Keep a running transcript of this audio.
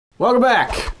Welcome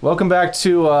back! Welcome back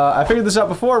to, I figured this out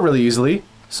before really easily,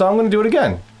 so I'm gonna do it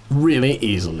again. Really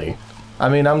easily. I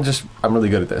mean, I'm really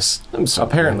good at this.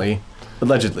 Apparently.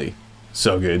 Allegedly.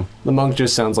 So good. The monk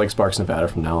just sounds like Sparks Nevada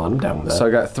from now on. I'm down with that. So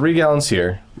I got 3 gallons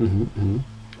here. And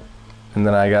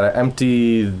then I gotta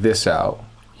empty this out.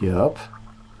 Yup.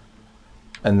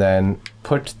 And then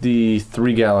put the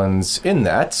 3 gallons in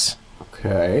that.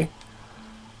 Okay.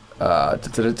 And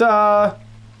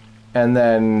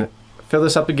then fill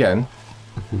this up again.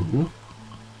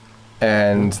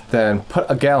 And then put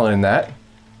a gallon in that.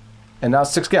 And now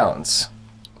it's 6 gallons.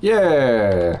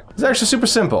 Yeah. It's actually super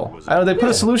simple. I know they put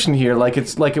a solution here like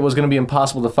it was gonna be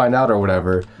impossible to find out or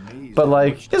whatever. But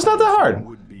like, it's not that hard.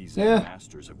 Yeah.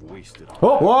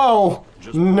 Oh! Whoa!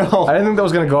 No. I didn't think that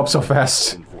was gonna go up so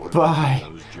fast. Bye.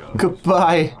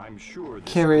 Goodbye.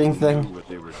 Carrying thing.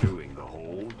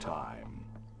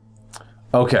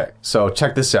 Okay, so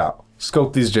check this out.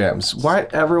 Scope these gems. Why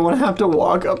everyone have to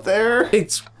walk up there?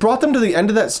 It's brought them to the end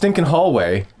of that stinking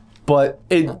hallway, but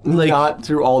it, like... Not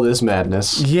through all this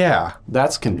madness. Yeah.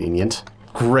 That's convenient.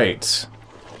 Great.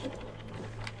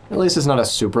 At least it's not a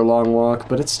super long walk,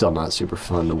 but it's still not super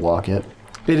fun to walk it.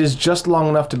 It is just long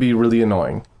enough to be really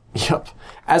annoying. Yep.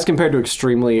 As compared to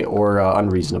extremely or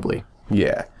unreasonably.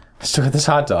 Yeah. Still got this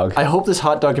hot dog. I hope this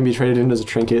hot dog can be traded in as a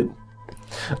trinket.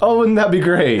 Oh, wouldn't that be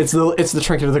great? It's the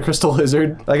trinket of the crystal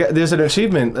lizard. Like, there's an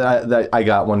achievement that I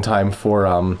got one time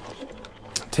for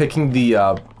taking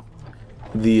the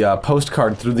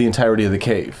postcard through the entirety of the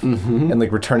cave and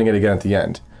like returning it again at the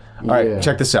end. All right,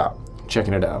 check this out.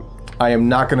 Checking it out. I am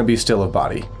not going to be still of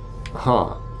body.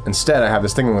 Huh. Instead, I have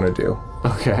this thing I'm going to do.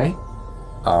 Okay.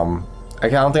 I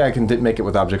don't think I can make it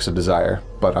with objects of desire,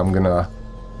 but I'm gonna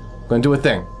do a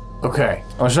thing. Okay.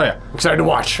 I'll show you. Excited to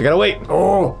watch. I gotta wait.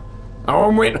 Oh,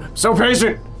 I'm waiting. So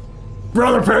patient.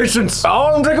 Brother, patience.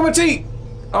 Oh, I'm drinking my tea.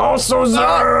 Oh, so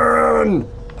zen.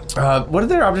 What are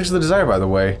their objects of the desire, by the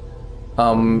way?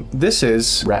 This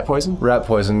is Rat poison. rat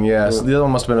poison. Yes, the other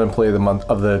one must have been employee of the month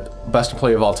of the best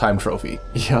employee of all time trophy.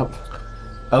 Yep.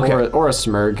 Okay. Or a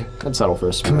smurg. I'd settle for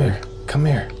a smurg. Come here. Come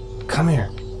here. Come here.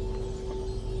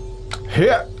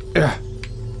 Here.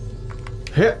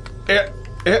 Here.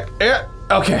 Here.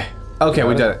 Okay. Okay,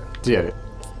 we did it. Did it.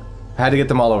 I had to get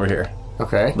them all over here.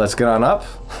 Okay. Let's get on up.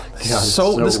 God,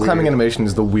 so this weird. climbing animation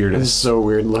is the weirdest. It's so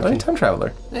weird looking. Hey, time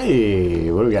traveler. Hey,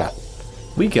 what do we got?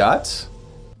 We got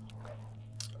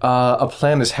a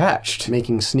plan is hatched.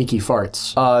 Making sneaky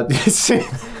farts.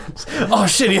 Oh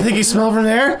shit, you think you smell from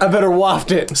there? I better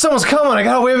waft it. Someone's coming, I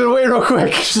gotta wave it away real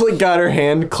quick. She's like got her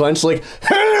hand clenched like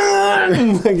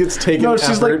like it's taking No,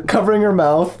 she's like covering her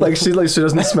mouth. Like she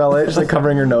doesn't smell it. She's like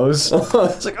covering her nose.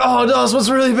 It's like, oh no, this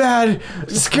one's really bad.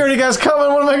 Security guy's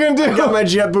coming, what am I gonna do? I got my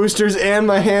jet boosters and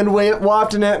my hand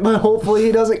wafting it, but hopefully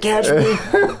he doesn't catch me.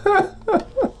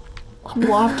 I'm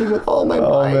wafting with all my might.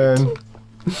 Oh man.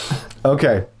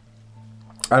 Okay.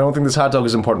 I don't think this hot dog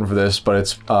is important for this, but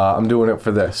it's I'm doing it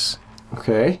for this.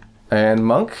 Okay. And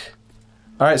monk.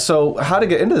 All right, so how to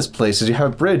get into this place is you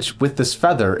have a bridge with this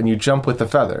feather, and you jump with the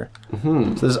feather.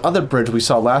 So this other bridge we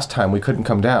saw last time, we couldn't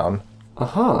come down.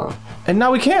 And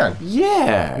now we can.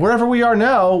 Yeah. Wherever we are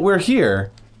now, we're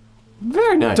here.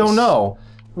 Very nice. Don't know.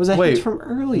 Was that Wait, hint from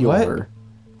earlier? what?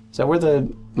 Is that where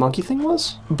the monkey thing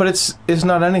was? But it's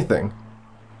not anything.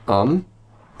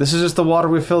 This is just the water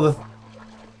we fill the...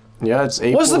 Yeah, it's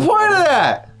April. What's the point of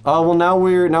that? Oh, well now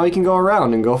we can go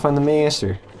around and go find the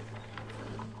master.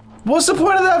 What's the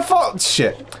point of that fall...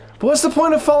 Shit. What's the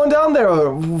point of falling down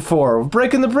there for?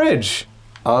 Breaking the bridge?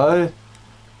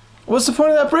 What's the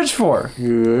point of that bridge for?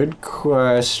 Good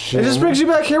question. It just brings you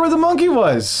back here where the monkey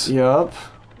was. Yup.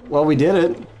 Well, we did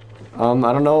it. I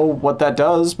don't know what that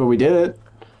does, but we did it.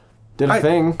 Did a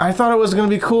thing. I thought it was gonna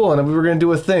be cool and we were gonna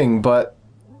do a thing, but...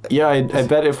 Yeah, I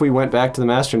bet if we went back to the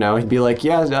master now, he'd be like,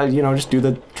 yeah, you know, just do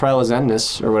the trial of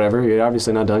Zenness or whatever. You're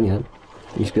obviously not done yet.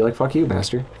 He'd be like, fuck you,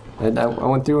 master. I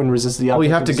went through and resisted the object. Well,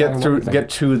 you have to get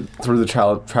through the trial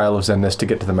of Zenness to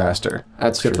get to the master.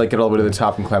 That's true. Get all the way to the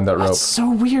top and climb that rope. It's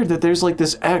so weird that there's like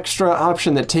this extra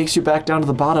option that takes you back down to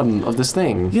the bottom of this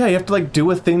thing. Yeah, you have to like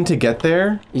do a thing to get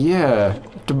there. Yeah,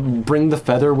 to bring the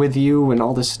feather with you and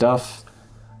all this stuff.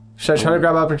 Should I try to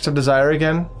grab objects of desire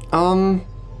again?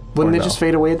 Wouldn't they just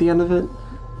fade away at the end of it?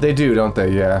 They do, don't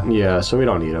they? Yeah. Yeah, so we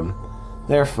don't need them.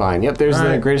 They're fine. Yep, there's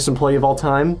the greatest employee of all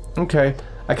time. Okay.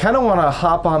 I kind of want to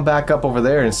hop on back up over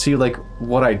there and see, like,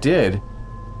 what I did.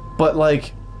 But,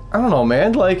 like, I don't know,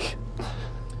 man. Like,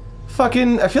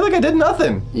 Fucking, I feel like I did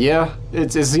nothing. Yeah,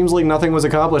 it seems like nothing was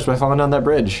accomplished by falling down that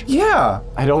bridge. Yeah.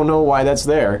 I don't know why that's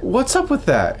there. What's up with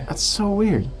that? That's so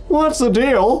weird. What's the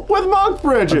deal with monk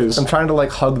bridges? I'm trying to like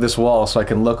hug this wall so I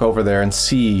can look over there and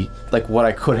see like what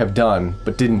I could have done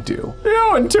but didn't do.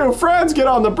 You and two friends get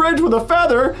on the bridge with a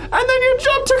feather, and then you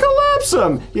jump to collapse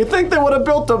them. You'd think they would have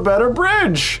built a better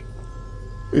bridge.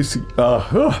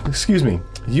 Excuse me.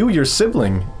 You, your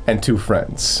sibling, and two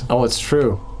friends. Oh, it's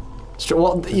true. It's true.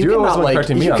 Well, you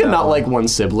You cannot like one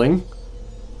sibling.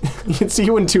 It's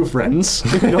you and two friends.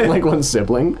 You don't like one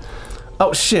sibling.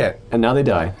 Oh shit! And now they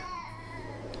die.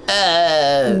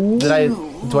 I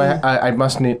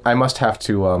must have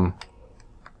to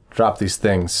drop these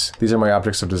things. These are my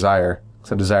objects of desire.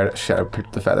 Because I desire to shit, I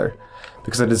picked the feather.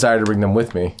 Because I desire to bring them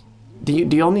with me. Do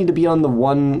you all need to be on the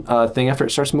one thing after it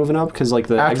starts moving up? Because like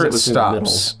the after exit it was in the middle.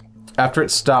 stops. After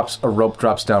it stops, a rope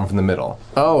drops down from the middle.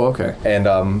 Oh, okay. And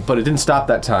but it didn't stop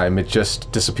that time. It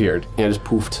just disappeared. Yeah, it just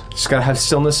poofed. Just gotta have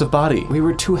stillness of body. We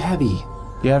were too heavy.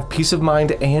 You have peace of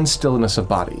mind and stillness of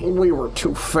body. We were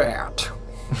too fat.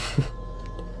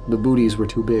 The booties were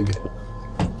too big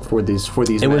for these.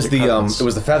 It was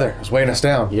the feather. It was weighing us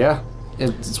down. Yeah,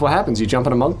 it's what happens. You jump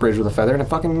on a monk bridge with a feather and it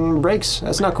fucking breaks.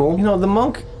 That's not cool. You know, the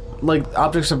monk, like,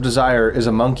 objects of desire is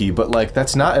a monkey, but like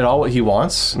that's not at all what he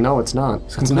wants. No, it's not.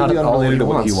 It's not unrelated to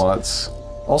what he wants.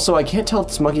 Also, I can't tell if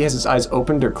this monkey has its eyes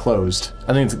opened or closed.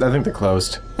 I think they're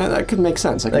closed. That could make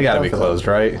sense. They gotta be closed,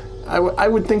 right? I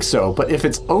would think so, but if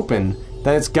it's open,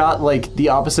 then it's got like the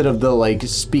opposite of the like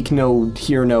speak no,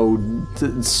 hear no,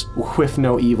 whiff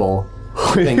no evil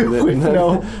thing. Whiff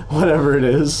no, whatever it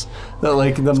is. That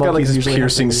like the monkey's got like this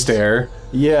piercing stare.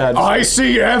 Yeah. I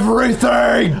see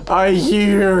everything. I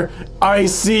hear. I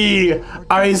see.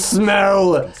 I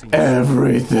smell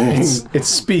everything. It's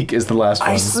speak is the last one.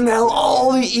 I smell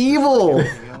all the evil.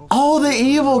 All the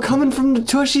evil coming from the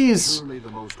tushies.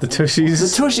 The tushies?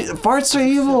 The tushies. Farts are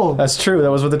evil. That's true.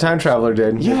 That was what the time traveler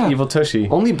did. Yeah. The evil tushy.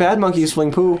 Only bad monkeys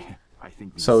fling poo.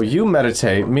 So you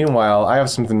meditate. Meanwhile, I have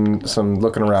some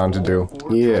looking around to do.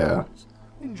 Yeah.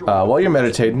 While you're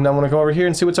meditating, I want to go over here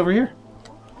and see what's over here.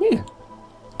 Yeah.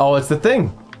 Oh, it's the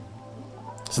thing.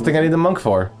 It's the thing I need the monk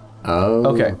for.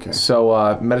 Oh, okay.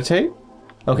 So, meditate?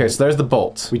 Okay, so there's the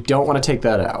bolt. We don't want to take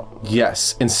that out.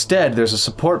 Yes. Instead, there's a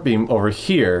support beam over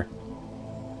here.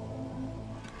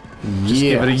 Just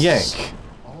give it a yank.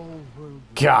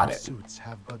 Got it. Pursuits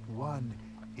have but one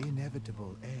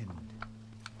inevitable end.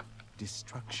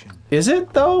 Destruction. Is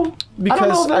it, though?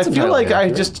 Because I feel like I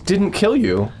just didn't kill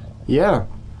you. Yeah.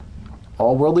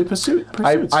 All worldly pursuits.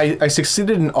 I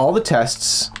succeeded in all the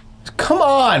tests. Come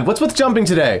on! What's with jumping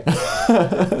today?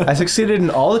 I succeeded in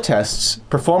all the tests,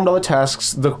 performed all the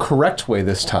tasks the correct way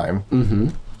this time. Mm-hmm.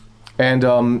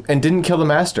 And didn't kill the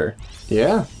master.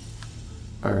 Yeah.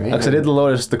 All right. Because I did the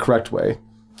Lotus the correct way.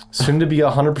 Soon to be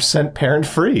 100%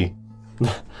 parent-free.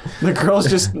 The girl's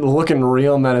just looking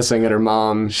real menacing at her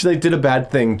mom. She like did a bad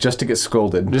thing just to get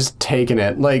scolded. Just taking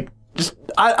it. Like, just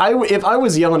if I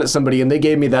was yelling at somebody and they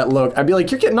gave me that look, I'd be like,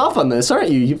 "You're getting off on this,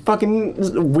 aren't you? You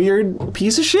fucking weird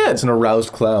piece of shit." It's an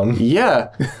aroused clown. Yeah.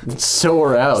 It's so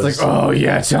aroused. It's like, oh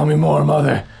yeah, tell me more,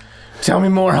 mother. Tell me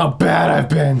more how bad I've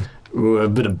been. Ooh,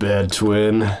 I've been a bad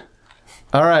twin.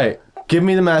 All right, give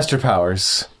me the master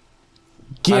powers.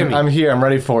 I'm here. I'm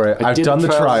ready for it. I've done the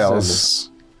trials.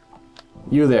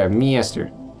 You there,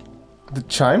 master. The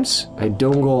chimes? I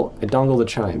dongle the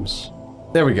chimes.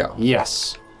 There we go.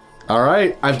 Yes. All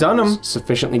right, I've done them.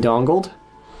 Sufficiently dongled.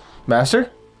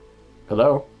 Master?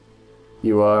 Hello?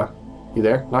 You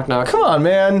there? Knock knock. Come on,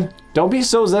 man. Don't be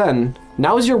so zen.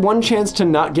 Now's your one chance to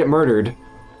not get murdered.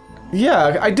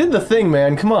 Yeah, I did the thing,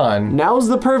 man. Come on. Now's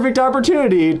the perfect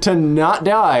opportunity to not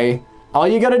die. All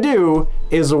you gotta do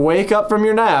is wake up from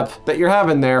your nap that you're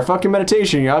having there. Fucking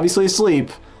meditation. You're obviously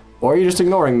asleep. Or you're just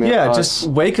ignoring me. Yeah, just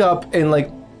wake up and,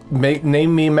 like,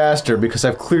 name me master because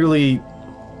I've clearly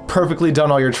perfectly done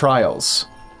all your trials.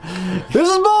 This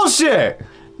is bullshit!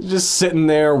 Just sitting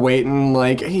there waiting,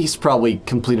 like, he's probably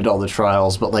completed all the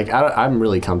trials, but, like, I'm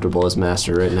really comfortable as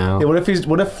master right now. Yeah, what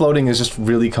if floating is just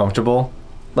really comfortable?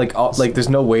 Like there's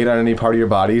no weight on any part of your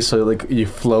body, so, like, you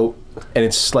float, and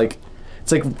it's like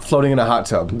floating in a hot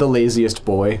tub. The laziest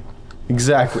boy.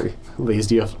 Exactly.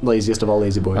 Laziest of all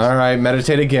lazy boys. Alright,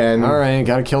 meditate again. Alright,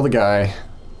 gotta kill the guy.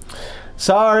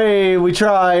 Sorry, we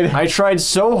tried. I tried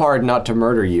so hard not to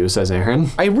murder you, says Erin.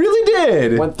 I really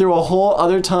did. Went through a whole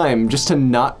other time just to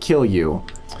not kill you.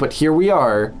 But here we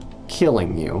are,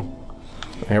 killing you.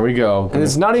 Here we go. And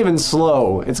it's not even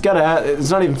slow. It's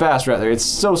not even fast, rather. It's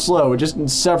so slow, just in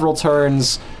several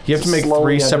turns. You have to make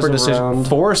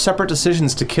four separate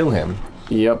decisions to kill him.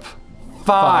 Yep.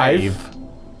 Five.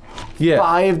 Yeah.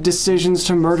 5 decisions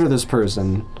to murder this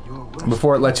person.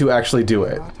 Before it lets you actually do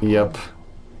it. Yep.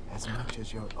 As much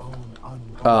as your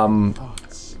own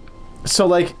thoughts. So,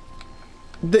 like,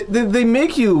 they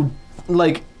make you,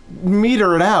 like,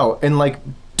 meter it out and, like,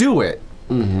 do it.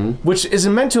 Which is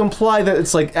meant to imply that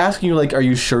it's, like, asking you, like, are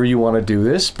you sure you want to do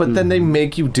this? But then they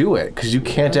make you do it, because you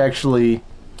can't actually...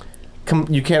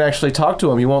 you can't actually talk to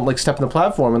him. You won't, like, step on the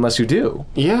platform unless you do.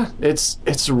 Yeah, it's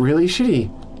really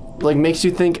shitty. Like, makes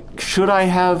you think, should I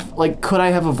have, like, could I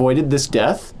have avoided this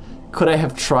death? Could I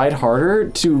have tried harder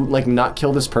to, like, not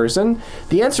kill this person?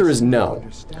 The answer is no.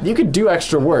 You could do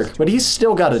extra work, but he's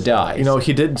still gotta die. You know,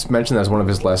 he did mention that as one of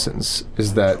his lessons,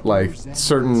 is that, like,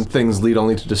 certain things lead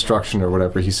only to destruction, or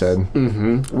whatever he said.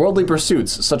 Worldly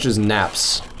pursuits, such as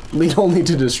naps, lead only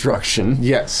to destruction.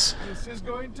 Yes. This is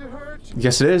going to hurt.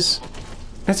 Yes, it is.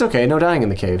 It's okay, no dying in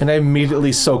the cave. And I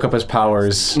immediately soak up his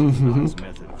powers.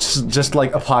 Just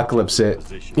like apocalypse it.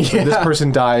 If this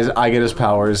person dies, I get his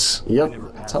powers. Yep,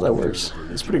 that's how that works.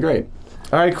 It's pretty great.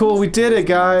 Alright, cool, we did it,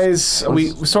 guys. We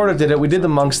sort of did it. We did the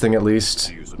monks thing, at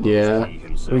least. Yeah,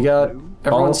 we got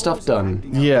everyone's stuff done.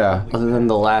 Yeah. Other than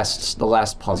the last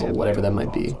puzzle, whatever that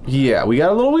might be. Yeah, we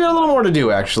got a little more to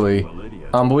do, actually.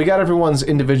 But we got everyone's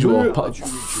individual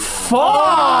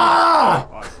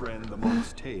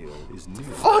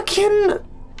Fucking...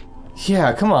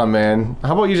 Yeah, come on, man.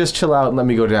 How about you just chill out and let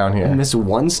me go down here? I miss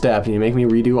one step and you make me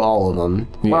redo all of them.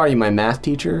 Yeah. What are you, my math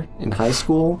teacher in high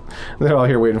school? They're all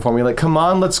here waiting for me, like, come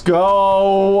on, let's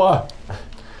go!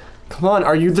 Come on,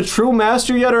 are you the true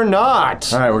master yet or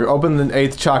not? Alright, we're gonna open the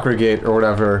 8th chakra gate, or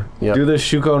whatever. Yep. Do the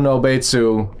Shuko no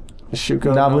Beitsu.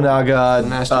 Shuko Nabunaga,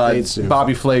 Master Beitsu.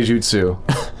 Bobby Flay Jutsu.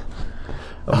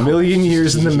 A million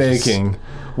years in the making.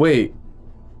 Wait.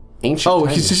 Ancient Oh,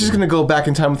 times. he's just gonna go back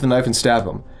in time with the knife and stab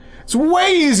him. It's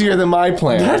way easier than my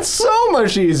plan. That's so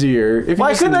much easier. If you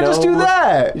Why couldn't I just do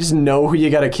that? You just know who you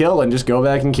gotta kill and just go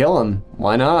back and kill him.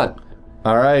 Why not?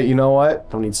 Alright, you know what?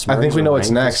 Don't need I think smurfs we or know what's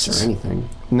rankings next. or anything.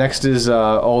 Next is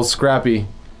old Scrappy.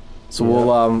 So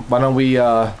we'll why don't we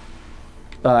head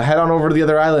on over to the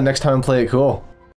other island next time and play it cool.